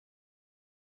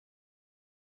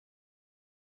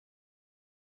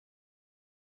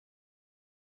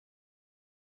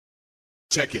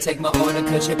Check it. Take my order,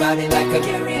 cause your body like a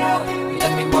carry out.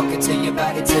 Let me walk into your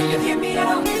body till you hear me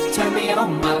out. Turn me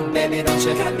on, my baby, don't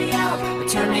you cut me out.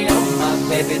 Turn me on, my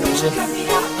baby, don't you cut me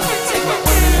out. Take my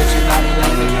order, cause your body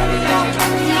like a carry out.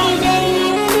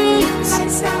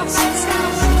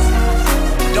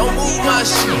 Don't move my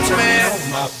shoes, man.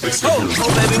 Oh,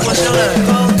 baby, what's your name?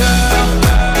 Oh,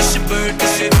 girl, it's your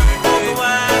birthday. Open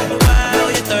wide, I know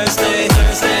you're thirsty.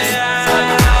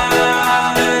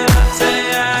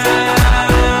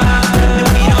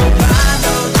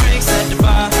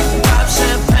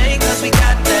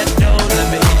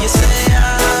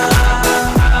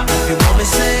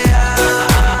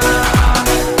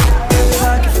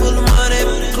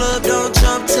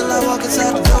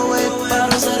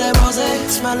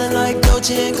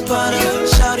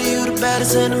 Shawty, you the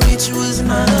baddest, and to meet you is an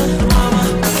honor. Mama,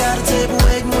 I got a table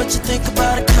waiting, what you think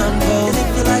about a combo? And if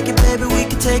you like it, baby, we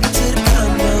can take it to the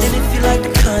condo. And if you like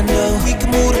the condo, we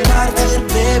can move the party to the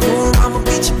bedroom. I'ma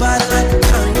beat your body like a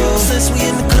Congo. Since we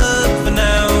in the club for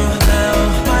now,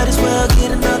 might as well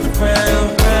get another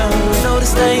round. You know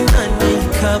this ain't nothing in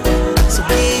your cup, so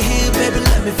be here, baby,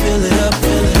 let me fill it up,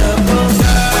 fill it up. Oh,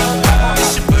 girl,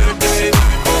 it's your birthday.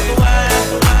 Open wide,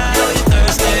 I know you're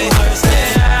thirsty.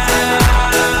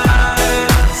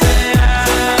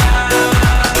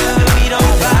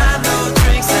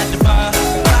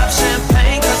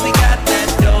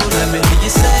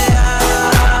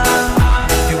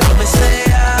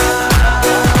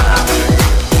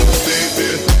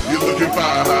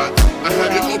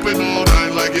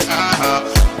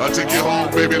 Take you home,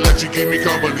 baby, let you give me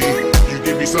company. You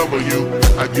give me some of you,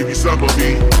 I give you some of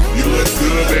me. You look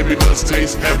good, baby, must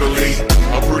taste heavenly.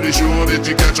 I'm pretty sure that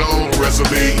you got your own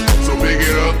recipe. So pick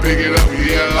it up,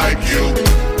 yeah, I like you.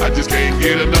 I just can't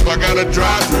get enough, I gotta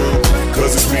drive through.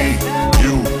 Cause it's me,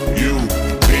 you,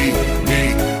 me,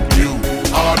 you.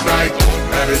 All night,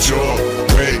 have it your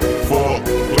way,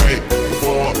 play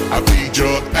before I feed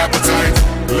your appetite.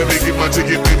 Let me get my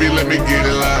ticket, baby, let me get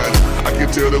in line. I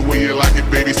can tell the way you like it,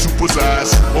 baby, super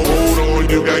size. Oh, hold on,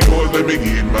 you got yours, let me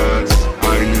get mine.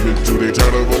 I ain't leaving till they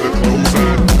turn over the clothes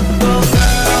on. Oh,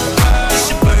 girl, it's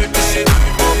your birthday.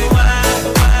 Open wide,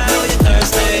 I know you're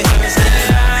thirsty.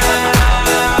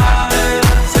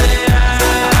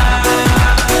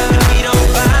 And we don't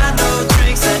buy no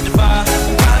drinks at the bar.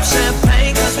 Pop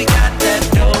champagne, cause we got that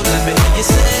dough. Let me hear you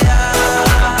say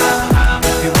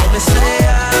you want me to say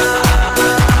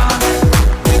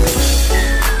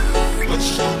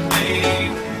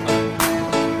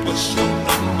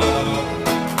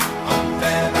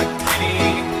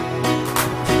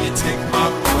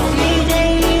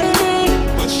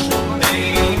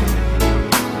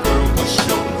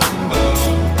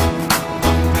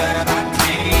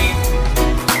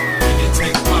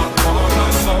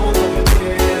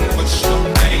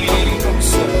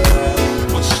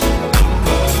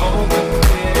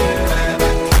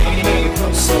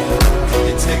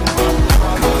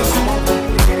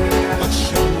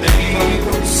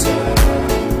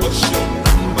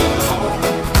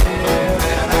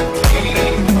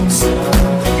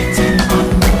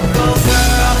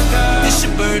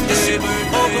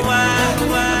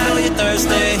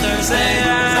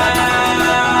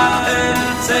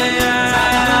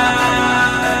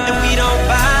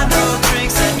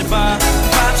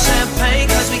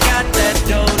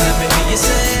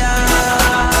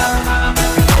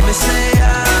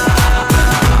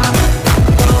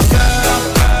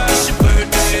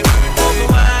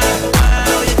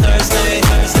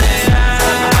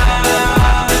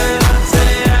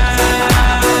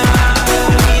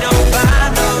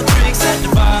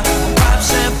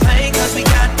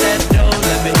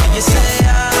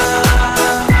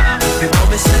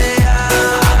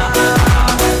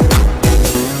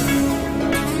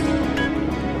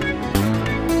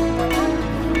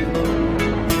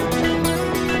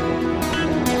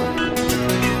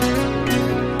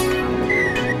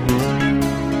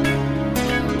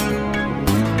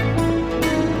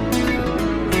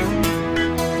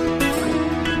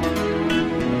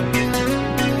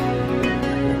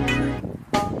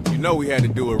We had to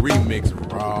do a remix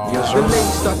raw. The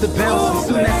ladies start to bounce as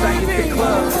soon as I hit the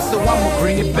club, so I'ma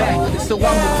bring it back, so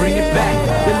I'ma bring it back.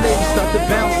 The ladies start to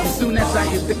bounce as soon as I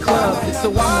hit the club,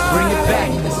 so I'ma bring it back,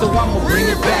 so I'ma bring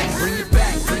it back, bring it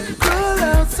back, bring it back. Girl,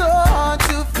 I'm so hard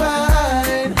to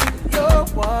find. You're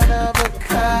one of a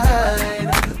kind.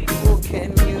 Oh,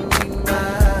 can you be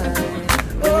mine?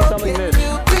 Oh, can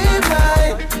you be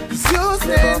mine? 'Cause you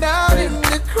stand out in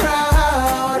the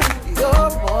crowd.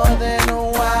 You're more than a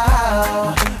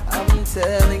wow. I'm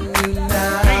telling you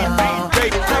now. I'm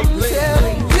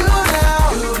telling you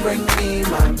now. You bring me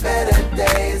my better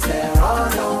days. There are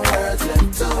no words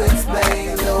left to explain.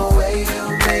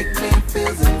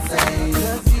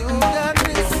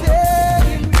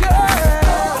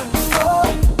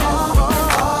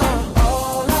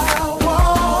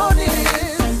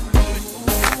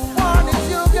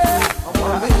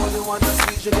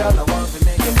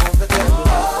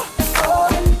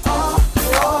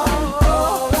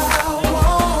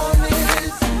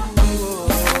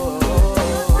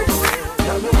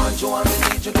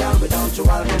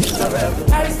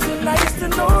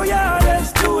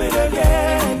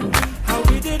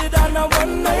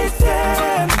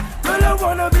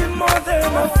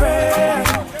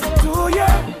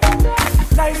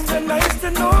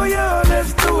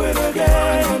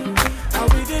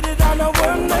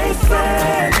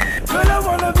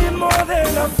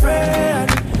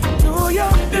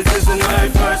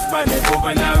 by me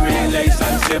moving a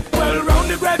relationship. Well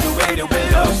rounded, graduated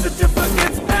with love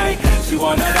certificates. Hey, she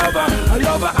want a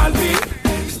lover and be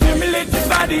stimulate your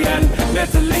body and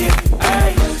mentally.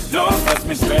 Hey, don't fuss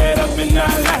me straight up in a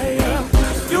liar.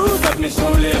 Use up me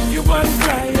surely if you want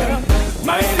fire.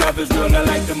 My love is real, not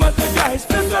like the mother guys.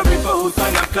 Feel sorry for who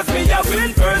signed up, cause me I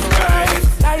win first prize.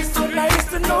 Nice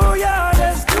to know ya,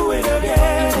 let's do it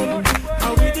again.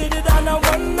 How we did it on a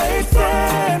one-night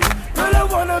stand. Girl, I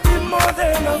wanna be more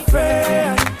than a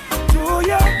friend to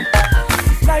ya.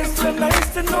 Nice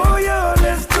to know ya,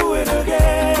 let's do it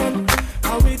again.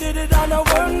 How we did it on a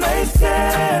one-night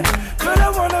stand. Girl, I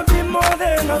wanna be more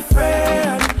than a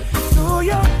friend to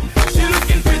ya. She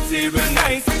looking pretty real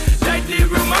nice. Like the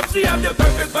room up, she have the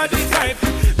perfect body type.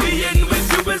 Being with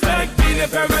you is like being in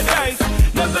paradise.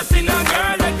 Never seen a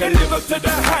girl that can live up to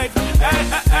the hype.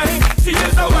 Ay. She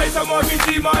is a wife, I'm a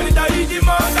busy man, it's a easy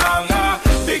man.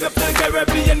 Big up to the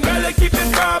Caribbean girl, I keep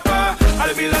it proper. All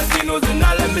of me Latinos and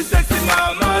all of me sexy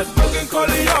mamas. Smoking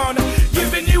Corleone,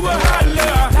 giving you a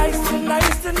holler.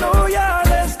 Nice to know ya,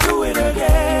 let's do it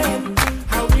again.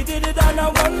 How we did it on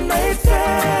a one-night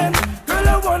stand. Girl,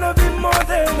 I wanna be more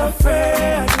than a friend.